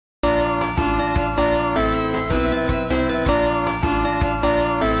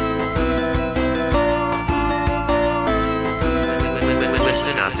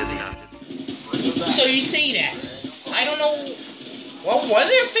What are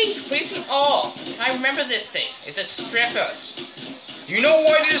they facing? Oh, I remember this thing. It's a strippers. Do you know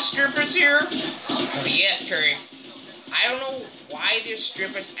why there's strippers here? Oh, yes, Curry. I don't know why there's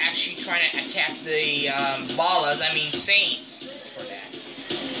strippers actually trying to attack the saints for that.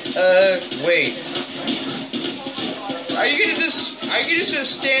 Wait. Are you just gonna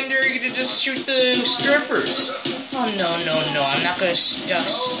stand there? Are you gonna just shoot the strippers? Oh, no. I'm not gonna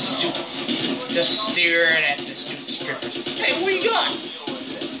just stare at the strippers. Hey, where you going?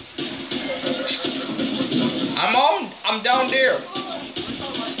 I'm down there.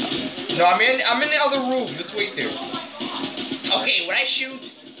 No, I'm in the other room. Let's wait there. Okay, when I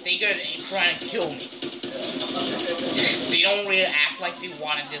shoot, they're gonna try to kill me. They don't really act like they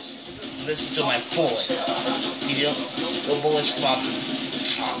want to just listen to my bullet. The bullets from...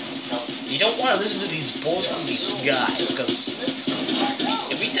 you don't want to listen to these bullets from these guys, because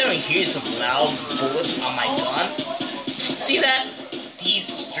every time I hear some loud bullets on my gun, see that? These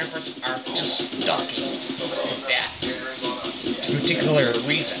strippers are just ducking for that particular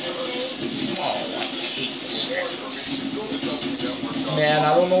reason. Oh, I hate the strippers. Man,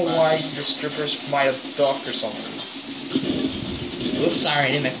 I don't know why the strippers might have ducked or something. Oops, sorry,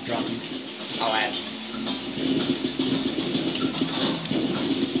 I didn't mean to drop you. I'll add.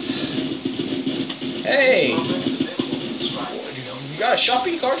 Hey! You got a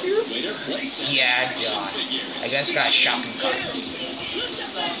shopping cart here? Yeah, John. I guess got a shopping cart.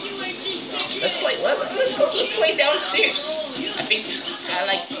 Let's play downstairs. I think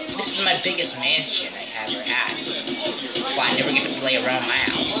this is my biggest mansion I ever had. But I never get to play around my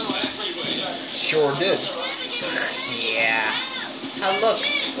house. Sure did. Yeah. Oh,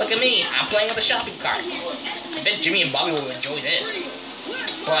 look at me. I'm playing with a shopping cart. I bet Jimmy and Bobby will enjoy this.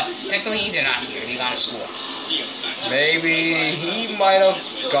 But technically they're not here. They're gone to school. Maybe he might have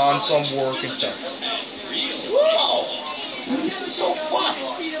gone some work and stuff. Whoa! This is so fun.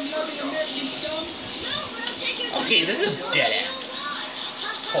 Okay, this is a dead end.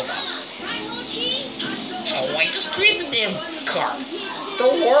 Hold on. Oh, I just created the damn cart.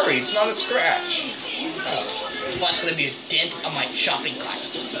 Don't worry, it's not a scratch. Oh, I thought it's gonna be a dent on my shopping cart.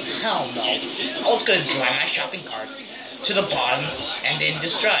 Hell no. I was gonna drive my shopping cart to the bottom and then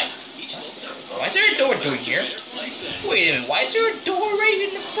just drive. Why is there a door through here? Wait a minute, why is there a door right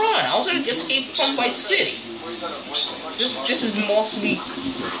in the front? I was gonna escape from Vice City. This is supposed to be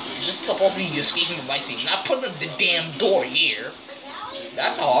escaping from Vice City, not putting the damn door here.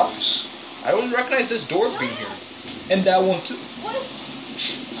 That's odd. I don't recognize this door being here. And that one too.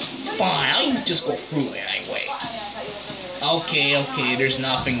 Fine, I'll just go through it anyway. Okay, there's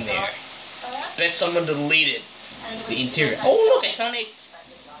nothing there. Bet someone deleted the interior. Oh look, I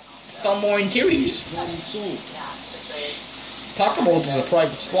found more interiors. Taco Bell is a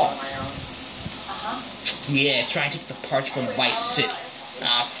private spot. Yeah, trying to take the parts from Vice City.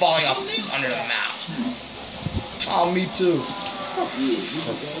 Falling off under the map. Oh, me too.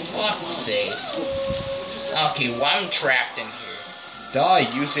 For fuck's sake. Okay, well I'm trapped in here. Die,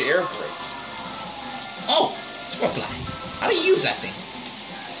 use the air brakes. Oh, Superfly. How do you use that thing?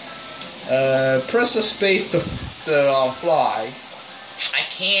 Press the space to fly. I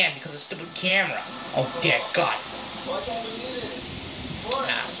can't because of the stupid camera. Oh dear God.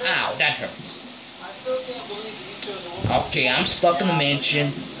 Ow, that hurts. Okay, I'm stuck in the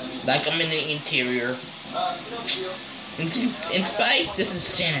mansion, like I'm in the interior. In spite, this is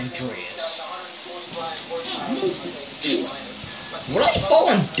San Andreas. Would I fall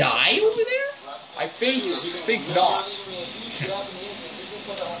and die over there? I think not.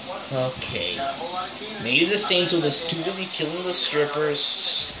 Okay. Maybe the Saints will just too busy killing the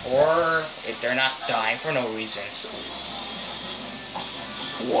strippers, or if they're not dying for no reason.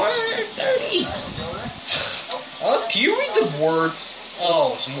 What are these? Can you read the words?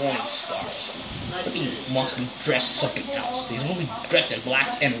 Oh, it's Morningstars. Something must be dressed something else. These must be dressed in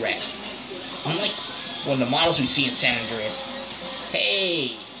black and red. Unlike one of the models we see in San Andreas.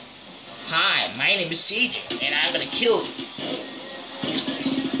 Hey! Hi, my name is CJ, and I'm gonna kill you.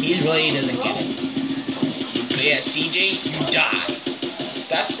 He really doesn't get it. But yeah, CJ, you die.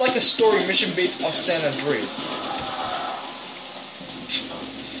 That's like a story mission based off San Andreas.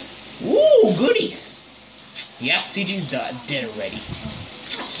 Ooh, goodies! Yep, CJ's dead already.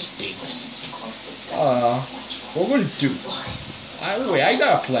 Stinks. What we're gonna do? Wait, I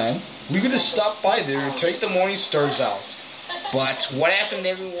got a plan. We're gonna stop by there and take the Morningstars out. But what happened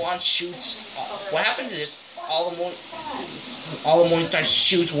if everyone shoots? What happens if all the Morningstars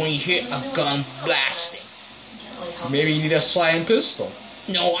shoots when you hear a gun blasting? Maybe you need a silent pistol.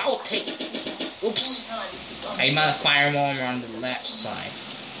 No, I will take. Oops. I might fire them on the left side.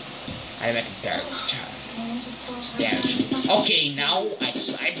 I meant to dark. Damn. Okay, now I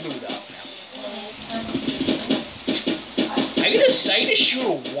blew it up now. I get to shoot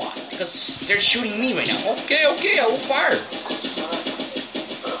or what? Because they're shooting me right now. Okay, I will fire.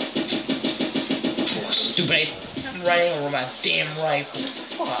 Oh, stupid. I'm running over my damn rifle.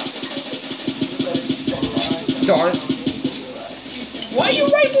 Fuck. Darn. Why are your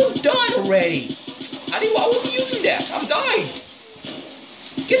rifles done already? I wasn't using that. I'm dying.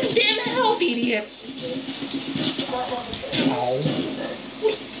 Get the damn health, idiots. Oh.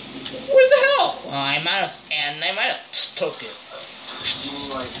 Where's the health? I might have took it.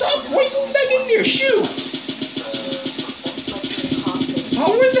 Stop! Why are you back in there? Shoot!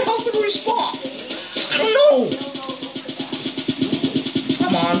 Oh, where's the health and respawn? I don't know.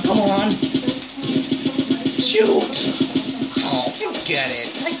 Come on. Shoot! Oh, forget it.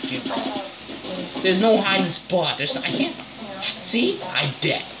 I give up. There's no hiding spot. I can't. See? I'm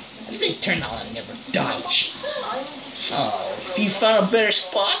dead. At least I turned out and never died. Oh, if you found a better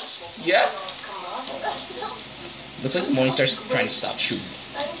spot? Yeah. Looks like the Morningstars trying to stop shooting.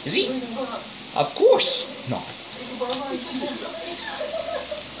 Is he? Of course not.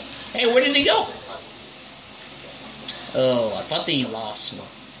 Hey, where did they go? Oh, I thought they lost me.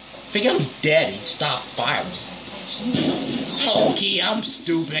 I think I'm dead. He stopped firing. Okay, I'm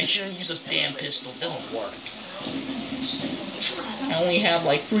stupid. I shouldn't use this damn pistol. It doesn't work. I only have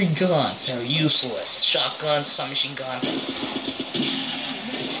like 3 guns. They're useless. Shotguns, submachine guns.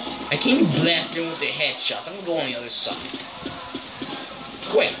 I can't even blast them with the headshots. I'm gonna go on the other side.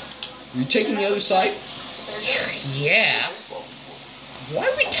 Wait, you're taking the other side? Yeah. Why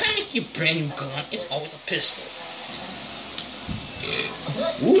every time I see a brand new gun, it's always a pistol?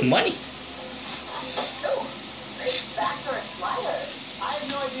 Ooh, money.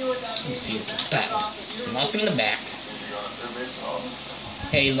 Let me see, it's the back. Nothing in the back.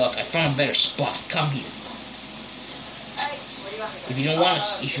 Hey, look, I found a better spot. Come here. If you want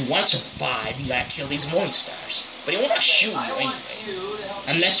to survive, you gotta kill these Morningstars. But they won't shoot you anyway,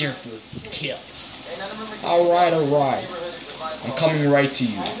 unless you're killed. All right. I'm coming right to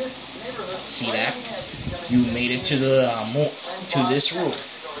you. See that? You made it to the to this room.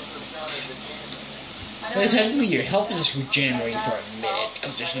 Well, technically, your health is regenerating for a minute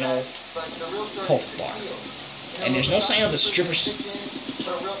because there's no health bar, and there's no sign of the strippers.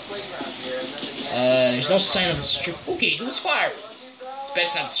 There's no sign of the strip. Okay, who's firing? It's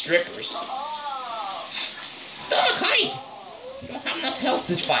best not the strippers. Dog, hide! You don't have enough health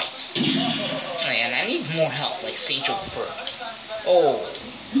to fight. Man, I need more health, like Sancho Fur. Oh,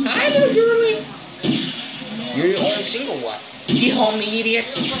 hi, little girlie. You're the only single one. You home me,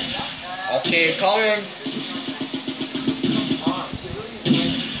 idiots. Okay, coming. Oh,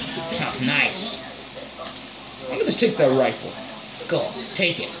 nice. I'm gonna take that rifle. Go,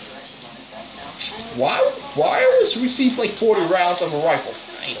 take it. Why always receive like 40 rounds of a rifle?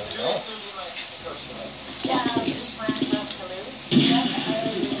 I don't know. Please.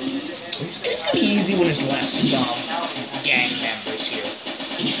 It's gonna be easy when there's less gang members here.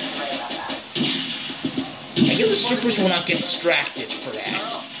 I guess the strippers will not get distracted for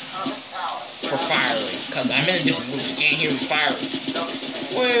that. For firing. Because I'm in a different room. You can't hear me firing.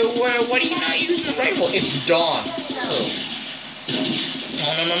 Wait, what are you not using the rifle? It's dawn. Oh.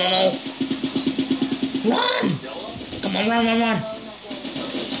 No. Run! Come on, run.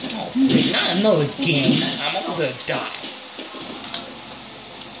 Oh, great. Not another game. I'm almost gonna die.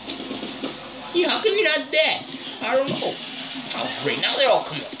 Yeah, how come you're not dead? I don't know. Oh, great. Now they're all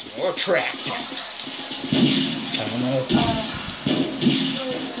coming up to me. We're trapped. I don't know.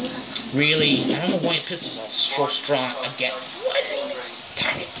 Really? I don't know why pistols are so strong again. What?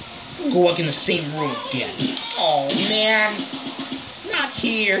 Damn it. Go back in the same room again. Oh, man. Not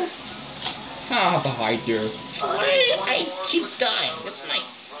here. I'll have to hide there. Why I keep dying? This is my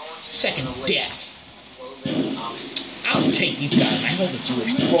second death. I'll take these guys. My health is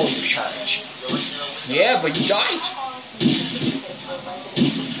fully charged. Yeah, but you died.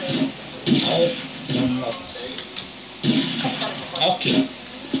 Oh, no. Okay.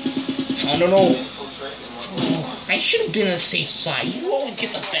 Oh, no. Oh, I should have been on the safe side. You always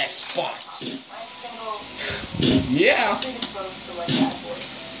get the best spots. Yeah.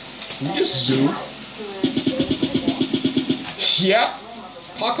 You just zoom. Yeah.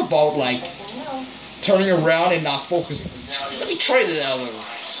 Talk about like turning around and not focusing. Let me try the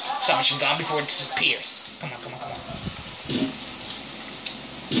submachine gun before it disappears. Come on.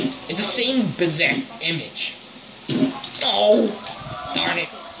 It's the same bizarre image. Oh, darn it.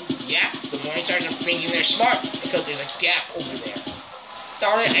 Yeah, the Morningstars are thinking they're smart because there's a gap over there.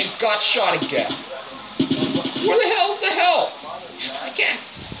 Darn it, I got shot again. Where the hell's the help? I can't.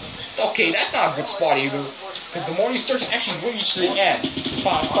 Okay, that's not a good spot either. Because the Morningstars actually reached the end.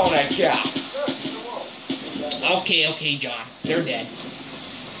 Found that gap. Okay, John. They're dead.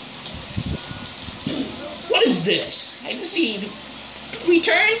 What is this? I can see.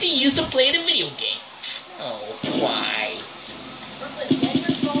 Return to use to play the video game. Oh, why?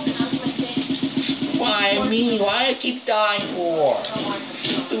 Why me? Why I keep dying for?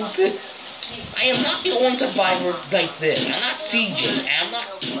 Stupid. I am not the only survivor like this. I'm not CJ. I'm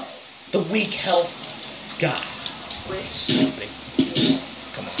not the weak health guy. Stupid.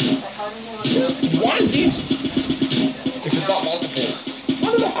 Come on. What is these? If it's not multiple, I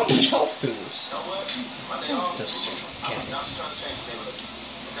don't know how much health is this. Just get it.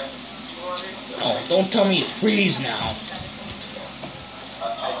 Oh, don't tell me to freeze now.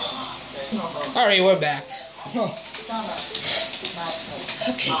 Alright, we're back. Huh.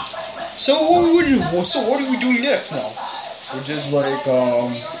 Okay. So what are we doing next now? We're just like,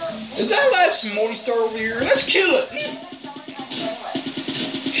 is that last Morningstar over here? Let's kill it!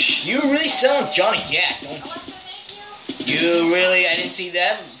 You really sound Johnny Gat, don't you? You really, I didn't see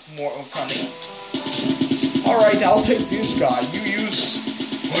that more coming. Alright, I'll take this guy. You use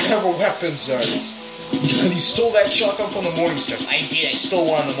whatever weapons there is. Because you stole that shotgun from the Morningstars. I did, I stole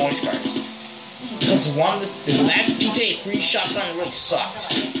one of the Morningstars. Because the last GTA free shotgun really sucked.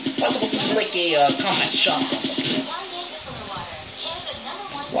 I was supposed to be like a combat shotgun.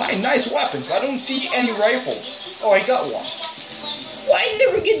 Why? Nice weapons, but I don't see any rifles. Oh, I got one. Why I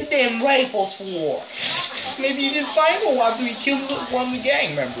never get the damn rifles for? Maybe you didn't find one after you killed one of the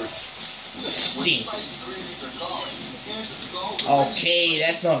gang members. Stinks. Okay,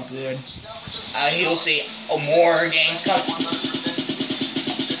 that's not good. He'll say, oh, more gangs come.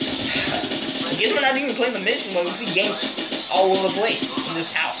 I guess we're not even playing the mission when we see gangs all over the place in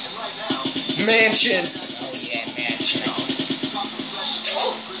this house. Mansion. Oh yeah, mansion.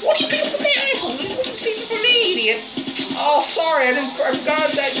 Oh, what are you picking up the rifles? What are you saving for me, idiot? Oh, sorry, I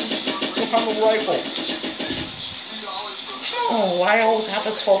forgot that you don't have a rifle. Oh, I always have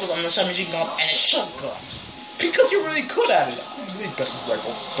to focus on the submachine gun and a shotgun. Because you're really good at it. You really got some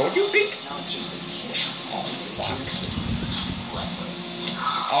rifles, don't you think? Oh, fuck.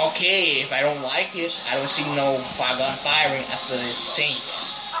 Okay, if I don't like it, I don't see no gun firing at the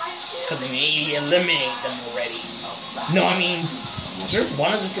Saints. Because they may eliminate them already. No, I mean,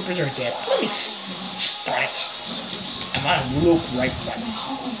 one of the strippers are dead. Let me start it. I'm on a loop right now.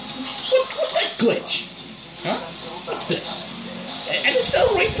 What's that glitch? Huh? What's this? I just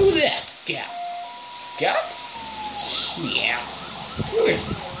fell right through that gap. Gap? Yeah. Where is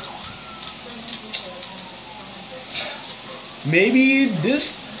it? Maybe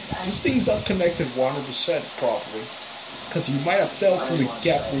this thing's not connected 100% properly. Because you might have fell through the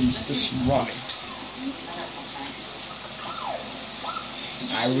gap where he's just running.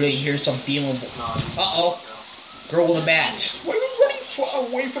 I really hear some feeling. Uh-oh. Girl with a bat. Why are you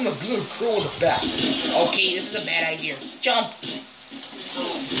running away from the little girl with a bat? Okay, this is a bad idea. Jump.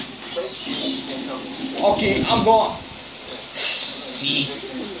 Okay, I'm gone. See?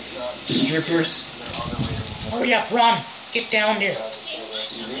 Strippers. Hurry up, run. Get down there.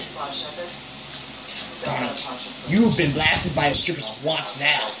 Darn it. You've been blasted by the strippers once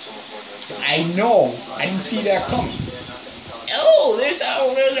now. I know. I didn't see that coming. Oh, there's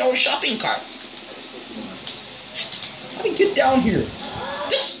our shopping cart. How do you get down here?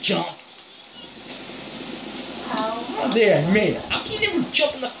 Just jump. Oh, there, I made it. How can you never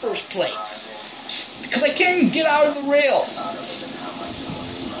jump in the first place? Because I can't even get out of the rails.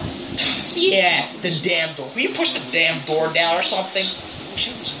 Yeah, the damn door. Will you push the damn door down or something?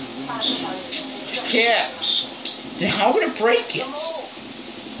 Can't. Then how would it break it?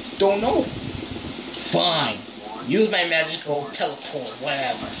 Don't know. Fine. Use my magical teleport,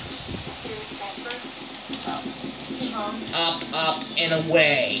 whatever. Up, and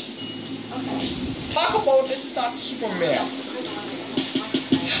away. Talk about this is not Superman.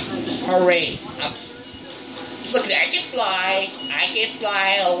 Hooray. Look at that, I can fly. I can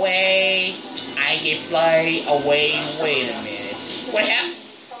fly away. I can fly away. Wait a minute. What happened?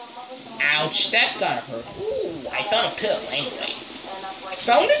 Ouch, that got hurt. Ooh, I found a pill anyway.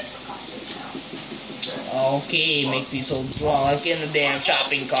 Found it? Okay, makes me so drunk. Get in the damn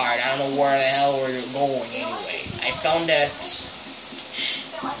shopping cart. I don't know where the hell we're going anyway. I found that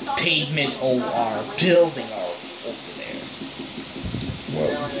pavement or building over there.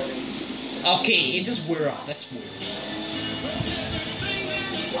 Whoa. Okay, it just wear off. That's weird.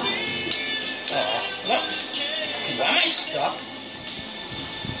 What? Why am I stuck?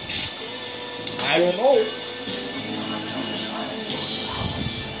 I don't know.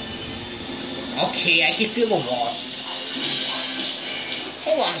 Okay, I can feel the wall.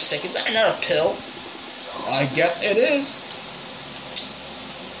 Hold on a second, is that another pill? I guess it is.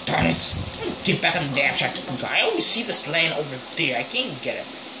 Darn it. Get back on the damn shotgun car. I always see this lane over there. I can't even get it.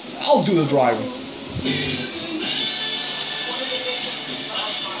 I'll do the driving.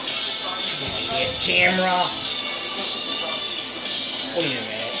 Yeah, camera. Wait a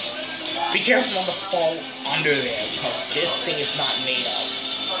minute. Be careful not to fall under there, because this thing is not made of.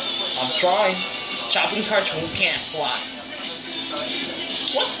 I'm trying. Shopping carts can't fly.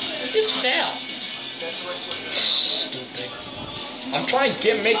 What? It just fell. Stupid. I'm trying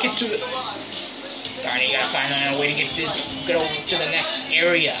to make it to the... Darn it, you gotta find another way to get over to the next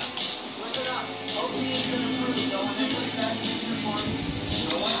area.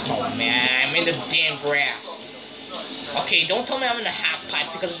 Oh man, I'm in the damn grass. Okay, don't tell me I'm in a half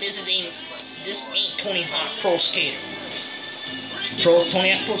pipe, because this ain't Tony Hawk Pro Skater.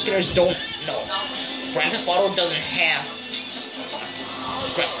 Tony Hawk Pro Skaters don't know. Grand Theft Auto doesn't have.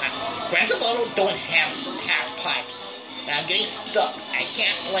 Grand Theft Auto don't have half pipes. And I'm getting stuck. I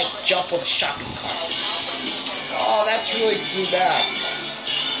can't like jump with a shopping cart. Oh, that's really too bad.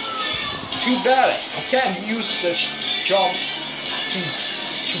 Too bad. I can't use the jump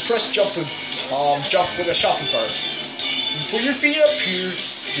to press jump to jump with a shopping cart. You put your feet up here,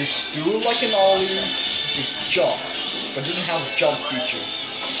 just do it like an ollie, just jump. But it doesn't have a jump feature.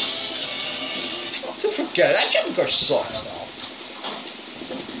 Just forget it. That jumping cart sucks now.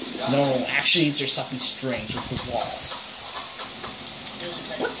 No, actually there's something strange with the walls.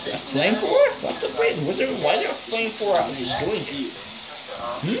 What's that? Flamethrower? What the frick? Why is there a flamethrower out here doing it?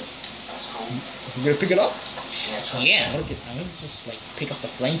 You gonna pick it up? Yeah, I'm gonna just like pick up the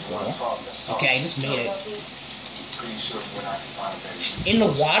flamethrower. Okay, I just made it. In the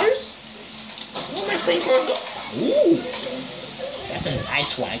water? Where'd my flamethrower go? Ooh! That's a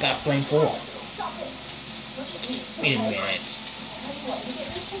nice one. I got a flamethrower. Wait a minute.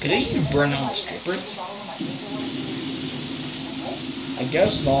 Could I even burn down the strippers? I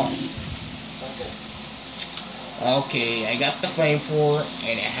guess not. Okay, I got the flamethrower,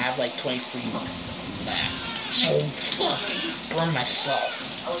 and I have like 23 left. Oh, fuck. I burned myself.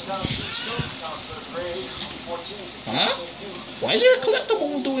 Huh? Why is there a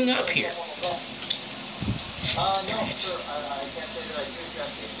collectible doing up here?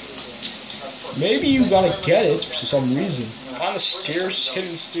 Maybe you gotta get it for some reason. Find the stairs,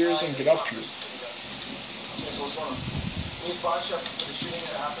 hidden stairs, and get up here.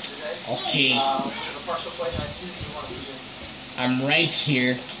 Okay. I'm right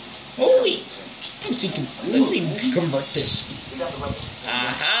here. Oh wait. Let me convert this.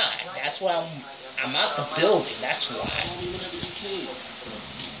 That's why I'm at the building. That's why.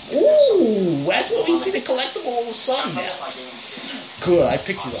 Ooh, that's what we see the collectible of the sun now. Good, I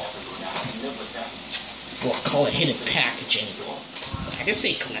picked it up. Well, call it hidden package anyway. I can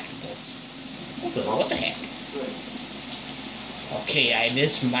say collectibles. What the heck? Okay, I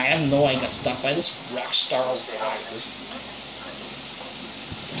know I got stuck by this rockstar wire.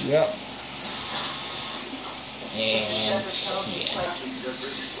 Yep. And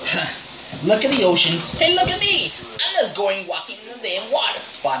yeah. Look at the ocean. Hey, look at me. I'm just going walking in the damn water.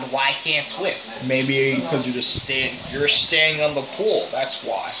 But why I can't swim? Maybe because you're staying on the pool. That's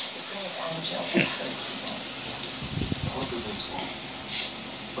why.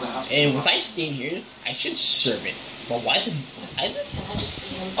 And if I stand here, I should serve it. But why is it?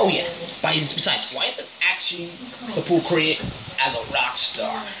 Oh yeah. Besides, why is it actually the pool created as a rock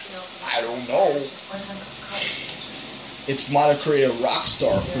star? I don't know. It's might have created a rock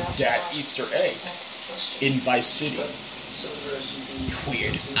star for that Easter egg in Vice City.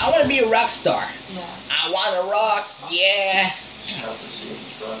 Weird. I want to be a rock star. I want to rock. Yeah.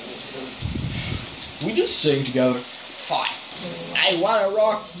 We just sing together. Fine. I want to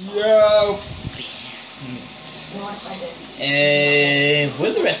rock. Yeah. And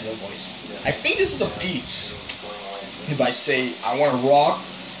where's the rest of the voice? I think this is the beats. If I say I want to rock,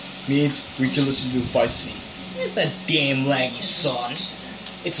 means we can listen to Vice City. It's a damn laggy sun.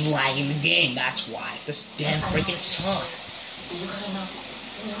 It's lagging the game, that's why. This damn freaking sun.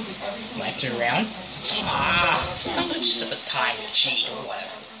 Might turn around. I'm just set the time to cheat or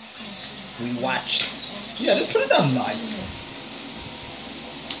whatever. We watched. Yeah, just put it on night.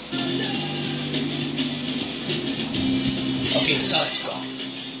 Okay, the sun is gone.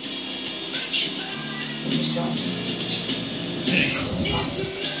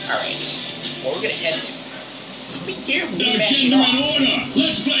 Alright. What we're gonna head to. Be careful, we're mashing up.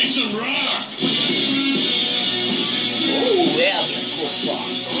 Let's play some rock! Ooh, that'll be a cool song.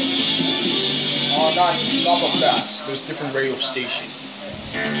 Oh, not so fast. There's different radio stations.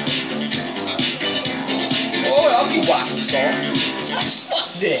 Oh, I'll be walking song. Just fuck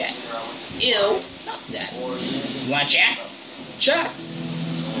that? Ew, not that. You want to chat? Chat.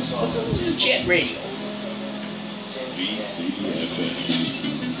 Let's listen to the chat radio.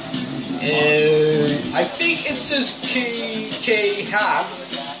 I think it says K hat.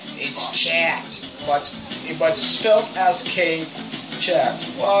 It's chat. But spelled as K chat.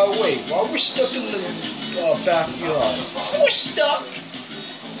 Wait, why we're stuck in the backyard? We're stuck.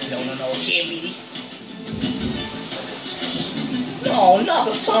 No, it can't be. No, not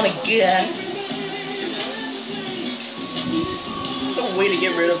the sun again. There's a way to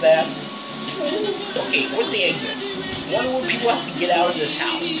get rid of that. Okay, where's the exit? I wonder where people have to get out of this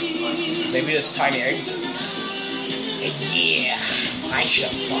house. Maybe this tiny exit. Yeah, I should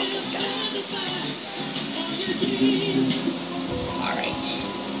have fucking done it. Alright.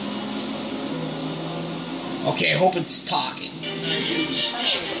 Okay, I hope it's talking.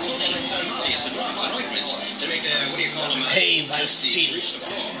 Hey, Vice City.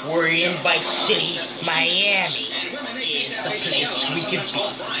 We're in Vice City, Miami. Is the place we can be.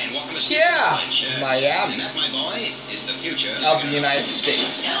 Yeah, Miami. Of the United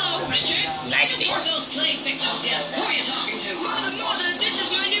States. United States.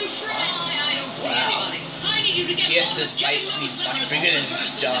 Wow. Guess this Vice City is much bigger than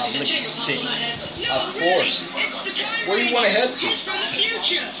Liberty City. Of course. Where do you want to head to?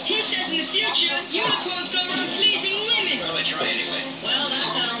 He says in the future, unicorns go around pleasing women.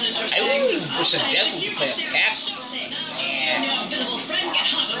 I really would suggest we could play a taxi.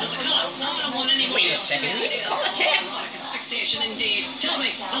 Wait a second, we can call a taxi.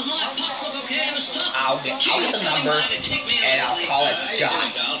 I'll get the number and I'll call it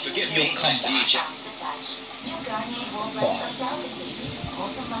Doc. You'll come by. What?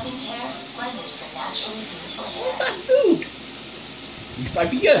 Where's that dude? If I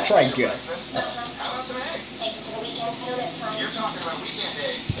gotta try again. Thanks to the weekend, I don't have time. You're talking about weekend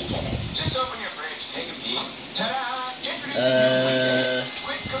eggs. Weekend eggs. Just open your fridge, take a peek. Ta-da!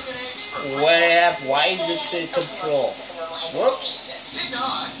 Quick cooking eggs for What happened? Why is it to control? Whoops. Did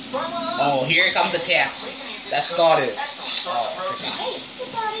not. Oh, here comes a taxi. That's not it. Oh,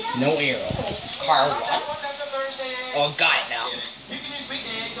 no arrow. Car one. Oh, got it now. You can use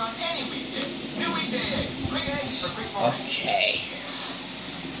weekday eggs on any weekday. New weekday eggs. Quick eggs for quick morning. Okay.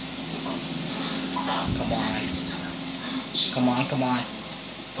 Come on.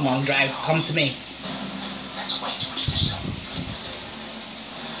 Come on, drive. Come to me. That's way too much fish.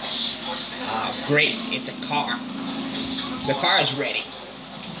 Great. It's a car. The car is ready.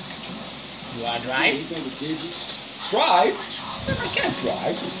 You want to drive? Drive? I can't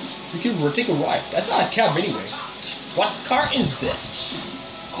drive. You can take a ride. That's not a cab anyway. What car is this?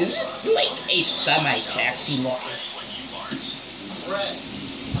 Is it like a semi-taxi looking?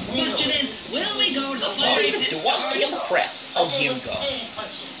 Question is, will we go to the Oh, fire the door key of the press. Oh, here we go.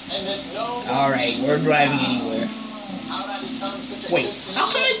 Alright, we're driving anywhere. Wait,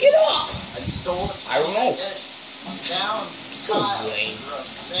 how can I get off? I don't know. So lame.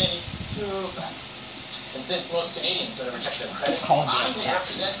 And since most Canadians don't ever check their credit, Calling me a I'm going to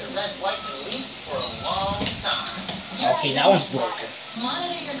taxi. represent the red, white, and leaf for a long time. Okay, that one's broken.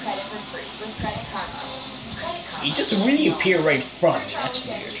 Monitor your credit for free with Credit Karma. Credit Karma. You just really appear right in front of me. That's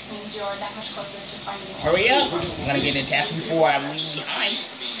weird. Means you're that much closer to finding. Hurry up. I'm gonna get in taxi before I leave behind.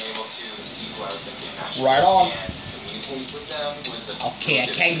 Right on. Okay, I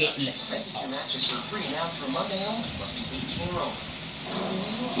can't get in this. Matches for free now for Monday only. Must be 18 or over.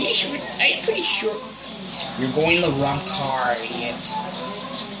 I'm pretty sure you're going in the wrong car, idiot.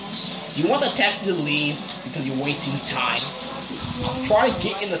 You want the taxi to leave because you're wasting time. I'm trying to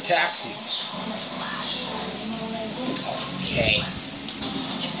get in the taxi. Okay.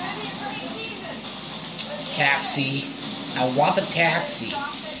 Taxi. I want the taxi.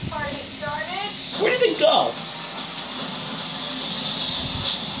 Where did it go?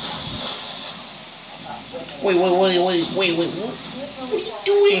 Wait. What are you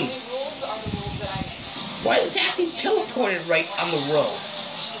doing? Why is the taxi teleported right on the road?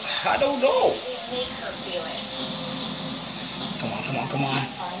 I don't know. Come on.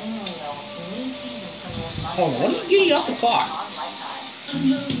 Hold on, when are you getting off the car?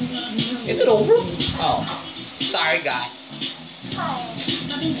 Is it over? Oh, sorry, guy.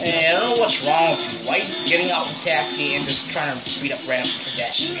 Hey, I don't know what's wrong with you. Why are you getting off the taxi and just trying to beat up random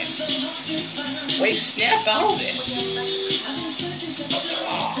pedestrians? Wait, snap out of it.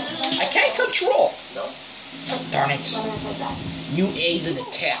 Oh, I can't control. Darn it. You exit the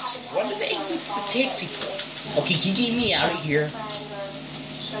taxi. What did they exit the taxi for? Okay, can you get me out of here?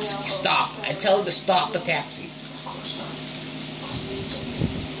 Stop. I tell you to stop the taxi.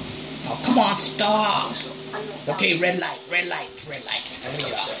 Oh, come on, stop. Okay, red light. I'm gonna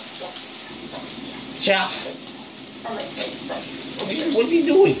get off. Chap. What's he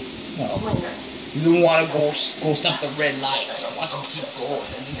doing? Oh. You don't want to go stop the red light. I want him to keep going.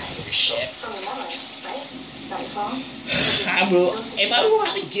 Shit. I will. If I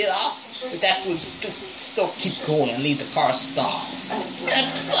want to get off, that would just still keep going and leave the car stop.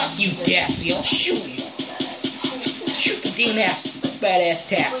 And fuck you, taxi. I'll shoot you. Shoot the damn ass, badass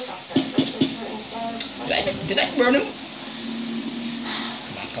taxi. Did I burn him?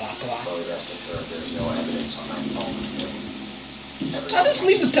 Come on. I'll just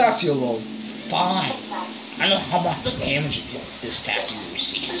leave the taxi alone. Fine. I don't know how much damage this taxi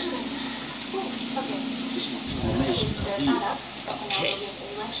receives.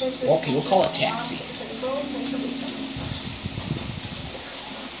 Okay, we'll call it taxi.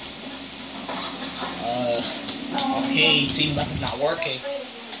 Okay, seems like it's not working.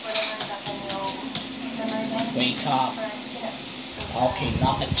 Wake up. Okay,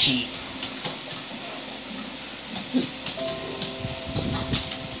 not the cheap.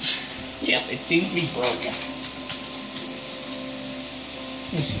 Yep, it seems to be broken.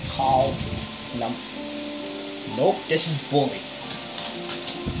 Let me see, call. Nope, this is bully.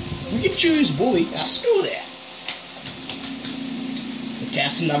 We can choose bully. Now screw that. The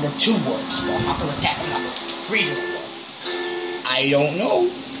taxi number 2 works. Well, how come the taxi number 3 doesn't work? I don't know.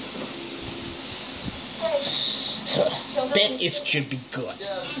 Bet it should be good. I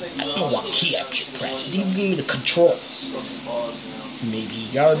don't know what key I should press. They didn't give me the controls. Maybe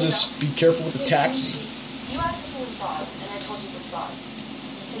you gotta just be careful with the taxi. You asked if it was boss, and I told you it was boss. You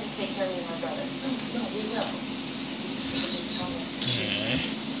said you'd take care of me and my brother. No, we will. Because you're telling us the truth.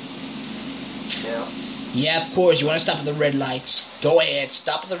 Yeah, of course. You want to stop at the red lights? Go ahead.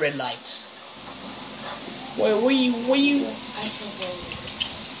 Stop at the red lights. Where you? I feel very...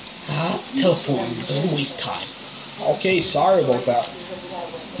 I'll teleport you. Don't waste time. Okay, sorry about that.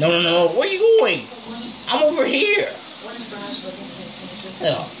 No. Where are you going? I'm over here. What if Raj wasn't here to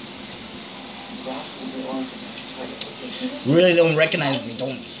Oh. You really don't recognize me,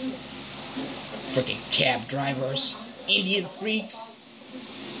 don't you? Freaking cab drivers. Indian freaks.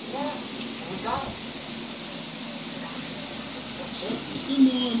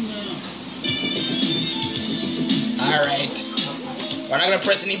 Alright. We're not gonna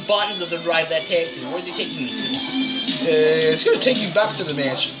press any buttons to drive that taxi. Where's it taking me to? It's gonna take you back to the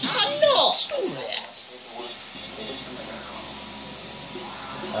mansion. Oh no, screw that.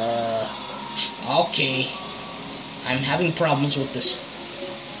 Okay. I'm having problems with this.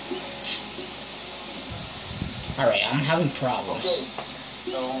 Alright, I'm having problems.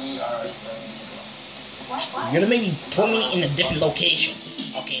 You're gonna maybe put me in a different location.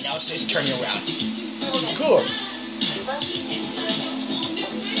 Okay, now it's just turning around. Good. But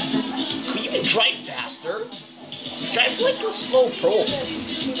you can drive faster. Drive like a slow pro.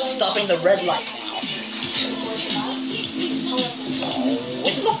 Stopping the red light now. Oh,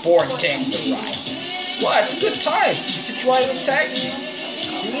 it's a boring taxi ride. What? It's a good time. You can drive a taxi.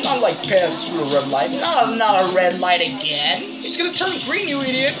 You not like pass through a red light. Not a red light again. It's gonna turn green, you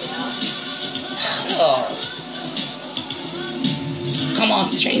idiot. Oh. Come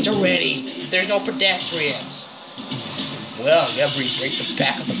on, change already. There's no pedestrians. Well, you gotta break the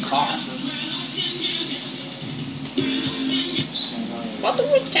back of the car. But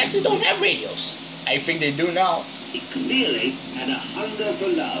the taxis don't have radios. I think they do now. He clearly had a hunger for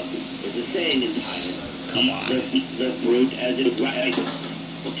love. There's a saying in Thailand. Come on. The fruit as it ripe.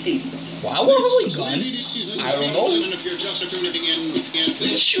 Why were holy guns? I don't know. If you're just tuning in,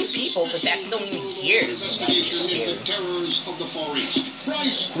 We shoot people, but that's don't even hear. investigation into the terrors of the Far East.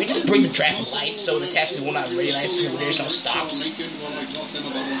 Price. Can we just bring the traffic lights so the taxi will not realize there's no stops?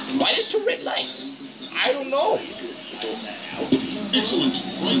 Why there's 2 red lights? I don't know. Excellent.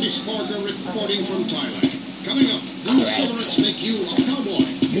 Randy Sparker reporting from Thailand. Coming up, do Alright. cigarettes make you a cowboy?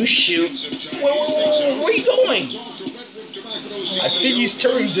 You shoot. Where are you going? I think he's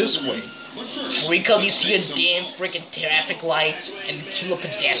turning this way. Because you see a damn freaking traffic light and kill a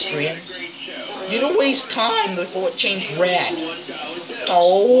pedestrian. You don't waste time before it changes red.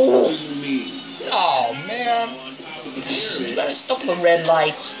 Oh. Oh, man. You gotta stop the red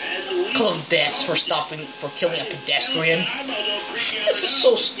lights. Cause of deaths for killing a pedestrian. This is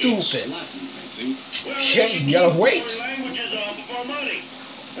so stupid. Shit, you gotta wait.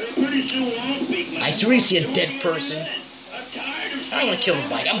 I really see a dead person. I'm gonna kill the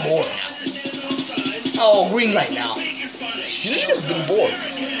bike. I'm bored now. Oh, green light now. You should have been bored.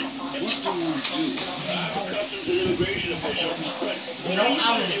 You know,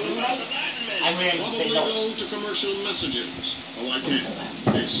 I ran Follow the notes. to commercial messages. Oh, I can.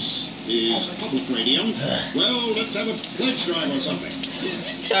 This is public radio. Well, let's have a pledge drive or something.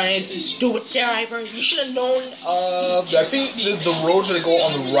 Stupid driver. You should have known. I think the roads are gonna go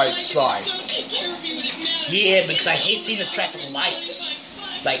on the right side. Yeah, because I hate seeing the traffic lights.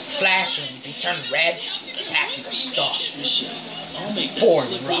 Like flashing, they turn red, the taxi will stop.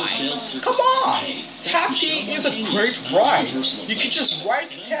 Boring ride. Come on! Taxi is a great ride. You can just ride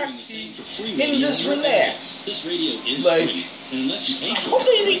the taxi and just relax. Like, I hope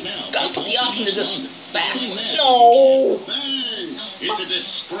they gotta put the option to this fast. No! Thanks. It's a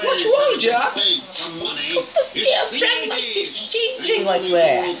disgrace. what's wrong, Jack? Paid for money. Put this damn traffic light keeps changing like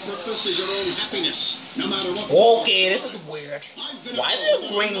that. Your purpose is your own happiness, no matter what. Okay, this is weird. Why is there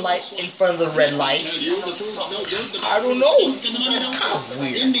a green light in front of the red light? I don't know. That's kind of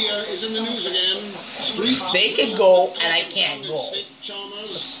weird. India is in the news again. Streets. They can go and I can't go.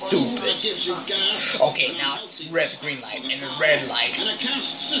 Stupid. That gives you gas. Okay, now it's red, green light, and a red light. And a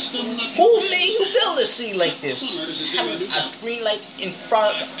caste system that Who built a city like this? Having a green light in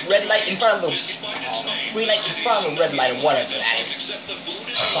front, red light in front of the green light in front of the red light, or whatever that is.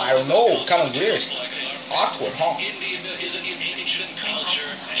 I don't know. Kind of weird. Awkward, huh?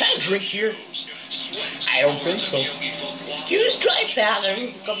 Can I drink here? I don't think so. You just drive faster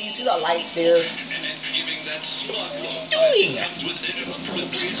because you see the lights there. What are you doing?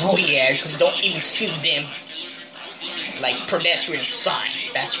 Oh yeah, because you don't even see the damn like pedestrian sign.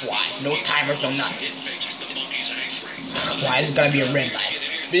 That's why. No timers, no nothing. Why is it gonna be a red light?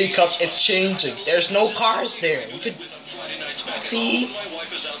 Because it's changing. There's no cars there. You could see.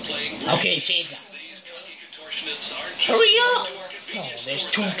 Okay, change that. Hurry up! Oh, there's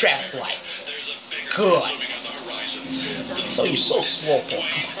 2 traffic lights. Good. So you're so slow, Paul.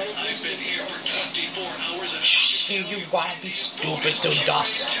 You gotta be stupid to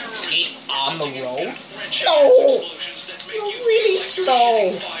just skate on the road? No! You're really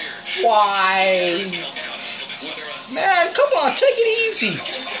slow. Why? Man, come on, take it easy.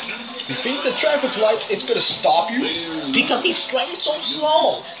 You think the traffic lights is gonna stop you? Because he's driving so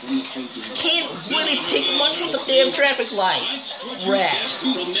slow. Can't really take much with the damn traffic lights. Red.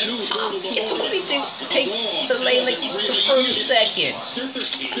 It's only to take delay like for 30 seconds.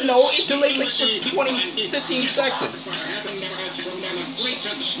 No, it delayed like for 15 seconds.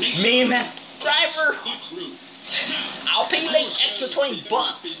 Me, man, driver. I'll pay you like extra $20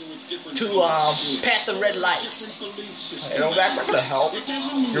 to pass the red lights. You know, that's not gonna help.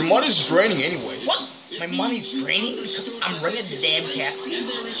 Your money's draining anyway. What? My money's draining because I'm renting the damn taxi?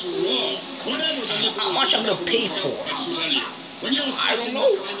 How much I'm gonna pay for? I don't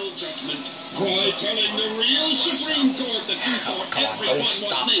know. Oh, come on, don't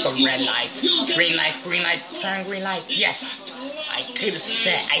stop the red light. Green light, turn green light. Yes. I could have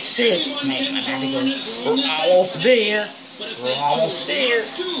said, I said, man, my magic goes, we're almost there. We're almost there.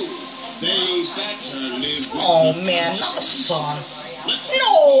 Oh man, not the sun.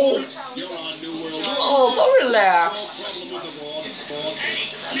 No! Oh, go relax.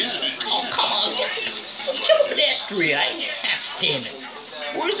 Oh, come on, let's kill the pedestrian. I can't stand it.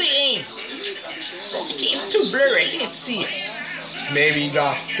 Where's the aim? So it's too blurry, I can't see it. Maybe you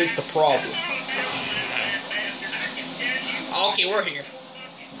gotta fix the problem. Okay, we're here.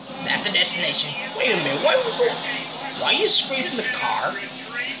 That's the destination. Wait a minute, why are you scraping the car?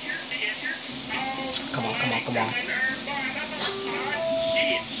 Come on.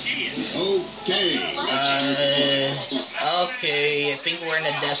 Okay, I think we're in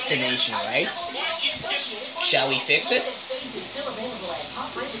a destination, right? Shall we fix it?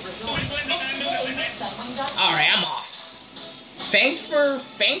 Alright, I'm off. Thanks for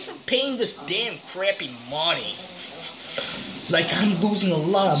paying this damn crappy money. Like I'm losing a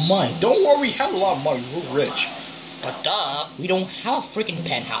lot of money. Don't worry, we have a lot of money. We're rich. But duh, we don't have a freaking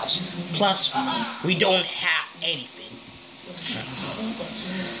penthouse. Plus, we don't have anything.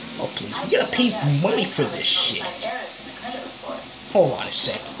 Oh please, we gotta pay money for this shit. Hold on a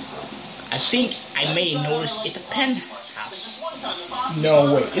sec. I think I may have noticed it's a penthouse.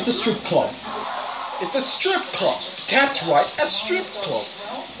 No way, it's a strip club. It's a strip club. That's right, a strip club.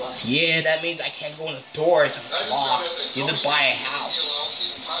 Yeah, that means I can't go in the door. It's locked. You have to buy a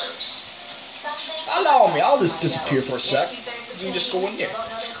house. Allow me, I'll just disappear for a sec. You can just go in there.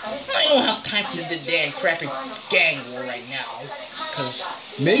 I don't have time for the damn crappy gang war right now. Cause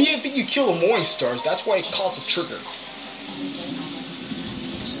maybe if you kill the Morningstars, that's why it calls a trigger.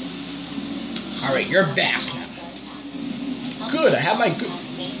 Alright, you're back now. Good, I have my good.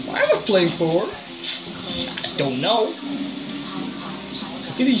 I have a flamethrower. I don't know.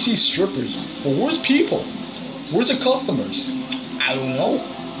 I guess you see strippers. But where's people? Where's the customers? I don't know.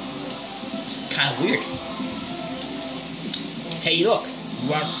 Kind of weird. Hey, look. You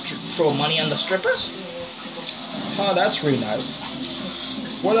want to throw money on the stripper? Oh, that's really nice.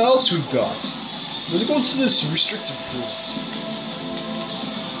 What else we got? Let's go to this restricted group.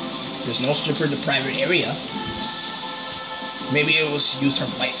 There's no stripper in the private area. Maybe it was used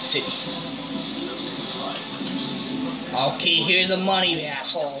from Vice City. Okay, here's the money,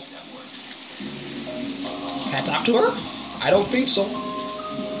 asshole. Can I talk to her? I don't think so.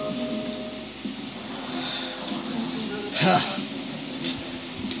 Huh.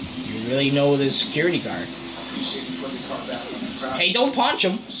 You really know this security guard. Hey, don't punch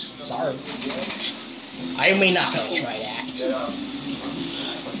him. Sorry. I may not gonna try to act.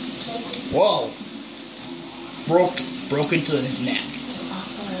 Whoa. Broke into his neck.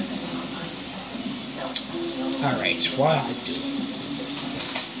 Alright, what do I have to do?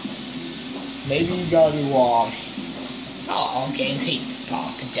 Maybe you got me wrong. Oh, okay, it's hate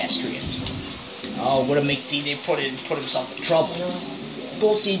pedestrians. Oh, would it make CJ put himself in trouble?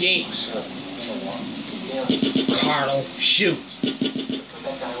 Bull CJ. Carlo, shoot.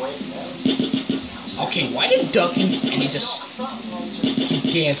 Okay, why did ducking and he just keep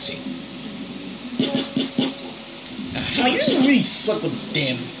dancing? So you didn't really suck with this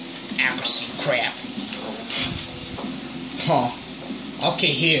damn accuracy crap. Huh.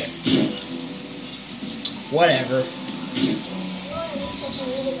 Okay, here. Whatever.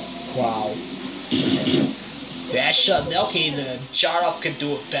 Wow. That shut. Okay, the Jarov could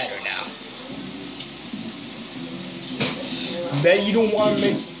do it better now. Bet you don't want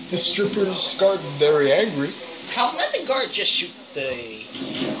to make the strippers guard very angry. How let the guard just shoot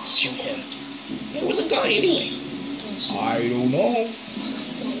him? It was a guard anyway. I don't know.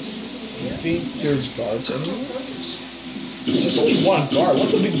 You think there's guards anywhere? It's just only one guard.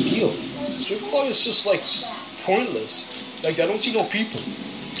 What's the big deal? Strip club is just like pointless. Like I don't see no people.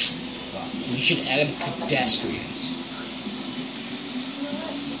 Fuck, we should add in pedestrians.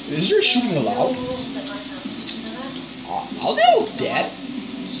 Is there shooting allowed? Oh, they're all dead.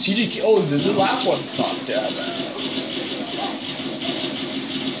 CJ. Oh, the last one's not dead.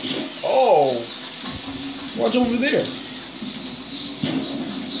 Oh, what's over there?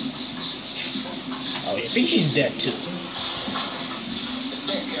 Oh, I think she's dead too.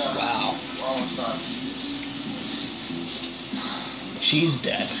 Wow. She's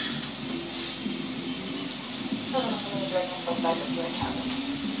dead.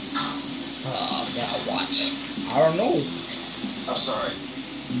 Now what? I don't know. I'm sorry.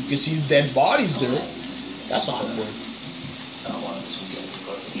 You can see dead bodies there. That's awkward. I don't want this weekend.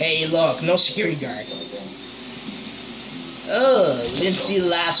 Hey, look, no security guard. Oh, we didn't see the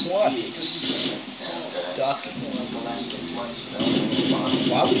last one. Just ducking.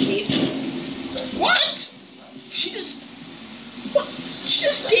 Why would we? What? She just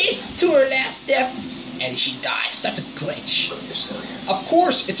danced to her last step and she dies. That's a glitch. Of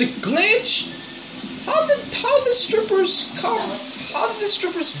course, it's a glitch. How did the strippers come? How did the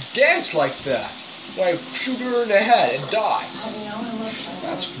strippers dance like that? Like shoot her in the head and die.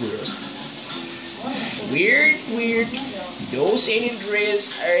 That's weird. Weird. Those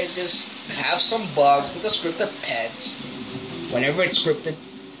Andreas are just have some bug with the scripted pets. Whenever it's scripted,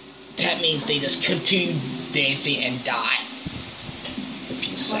 that means they just continue dancing and die for a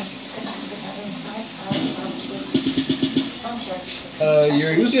few seconds.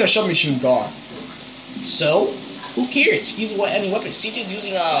 You're using a submachine gun. So, who cares? Use any weapon. CJ's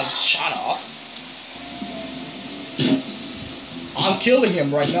using a shot off. I'm killing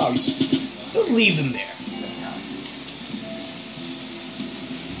him right now. Just leave them there.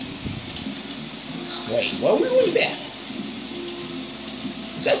 Wait, what are we doing back?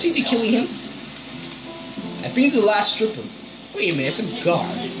 Is that CJ killing him? I think it's the last stripper. Wait a minute, it's a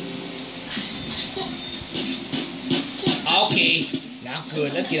guard. Okay, not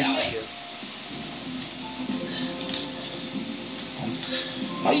good. Let's get out of here.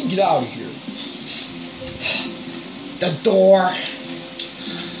 How do you get out of here? The door.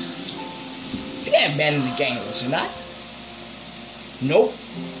 They have abandoned the gang, was it not? Nope.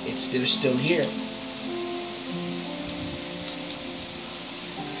 They're still here.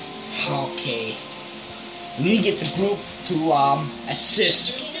 Okay. We need to get the group to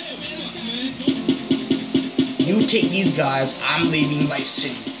assist me. You take these guys, I'm leaving Vice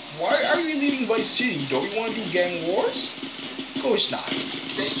City. Why are you leaving Vice City? Don't you want to do gang wars? Of course not.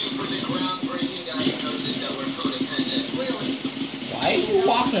 Thank you for the groundbreaking diagnosis that we're codependent. Really? Why are you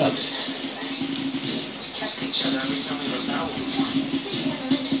walking like this? We text each other every time we rebel.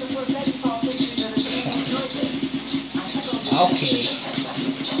 Okay.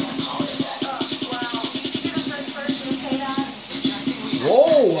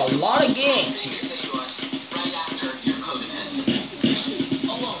 Whoa, a lot of gangs here.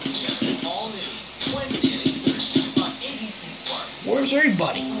 Where's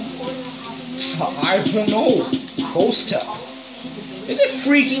everybody? I don't know. Ghost town. Is it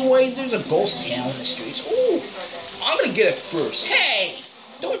freaky way there's a ghost town in the streets? Ooh, I'm gonna get it first. Hey,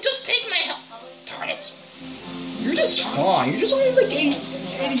 don't just take my help. Darn it. You're just fine. You're just only like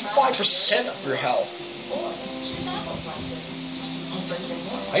 85% of your health.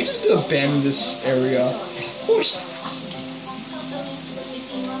 Are you just gonna abandon this area? Of course not.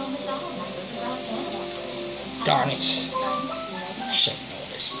 Darn it. Should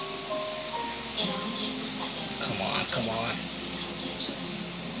know this. Come on, come on.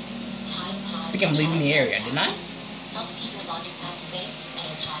 I think I'm leaving the area, didn't I?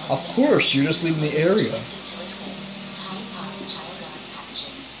 Of course, you're just leaving the area.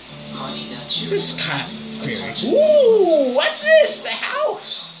 This is kind of weird. Ooh, what's this? The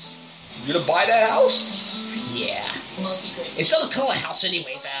house? You gonna buy that house? Yeah. It's not a color house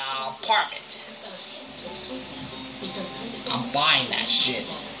anyway, it's an apartment. I'm buying that shit.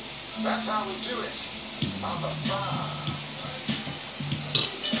 That's how we do it. On the farm.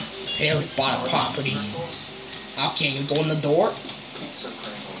 Hey, we bought a property. How can you go in the door? Pizza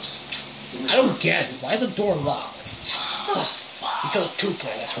Pringles. I don't get it. Why is the door locked? Because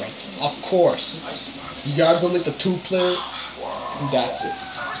 2-player, that's right. Of course. You gotta go like the 2-player, and that's it.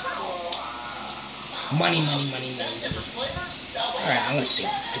 Money, money, money, money. Alright, I'm gonna save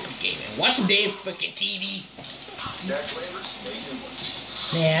the stupid game and watch the damn freaking TV.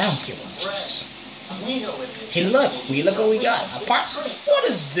 Man, I don't care what it is. Hey, look what we got. Apartment. What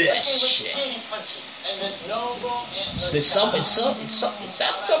is this shit? Is this is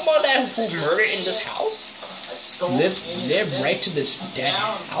that someone who murdered in this house? Live right to this dead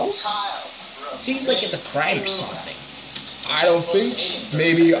house? Seems like it's a crime or something. I don't think.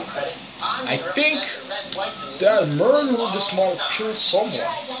 Maybe. I think that murderer just might have killed someone.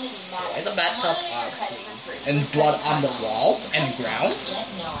 Why is a bathtub clean? And blood on the walls And ground?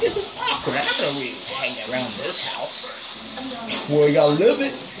 This is awkward. I'm not gonna really hang around this house. Well, you gotta live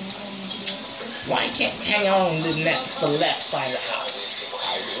it. Why can't I hang out on the left side of the house?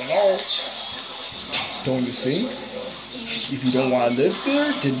 I don't know. Don't you think? If you don't want to live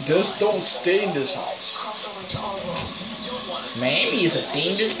there, then just don't stay in this house. Miami is a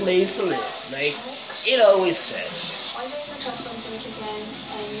dangerous place to live, like it always says.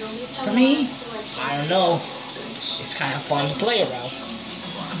 For me, I don't know. It's kind of fun to play around.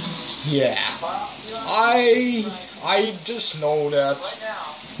 Yeah. I just know that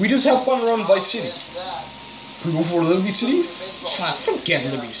we just have fun around Vice City. We go for Liberty City? Forget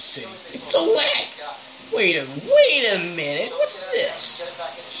Liberty City. It's so lag. Wait a minute. What's this?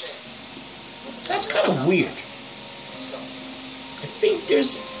 That's kind of weird. I think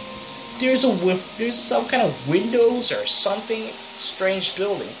there's some kind of windows or something strange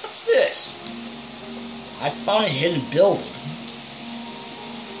building. What's this? I found a hidden building.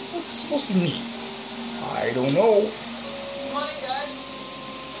 What's it supposed to mean? I don't know. Morning, guys.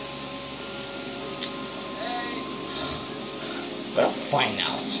 Hey. Gotta find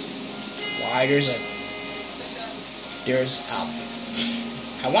out why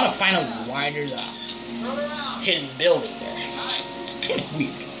I want to find out why there's a hidden building there. It's kind of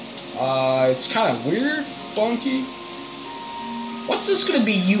weird. It's kind of weird, funky. What's this gonna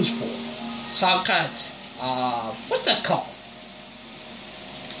be used for? Some kind of what's that called?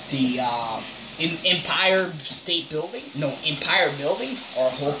 The Empire State Building? No, Empire Building or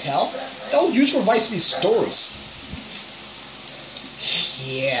hotel? That was used for Vice City stories.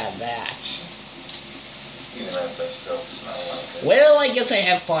 Yeah, that. Even if they still smell like it. Well, I guess I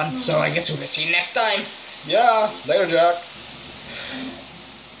have fun, so I guess we'll see you next time. Yeah, later, Jack.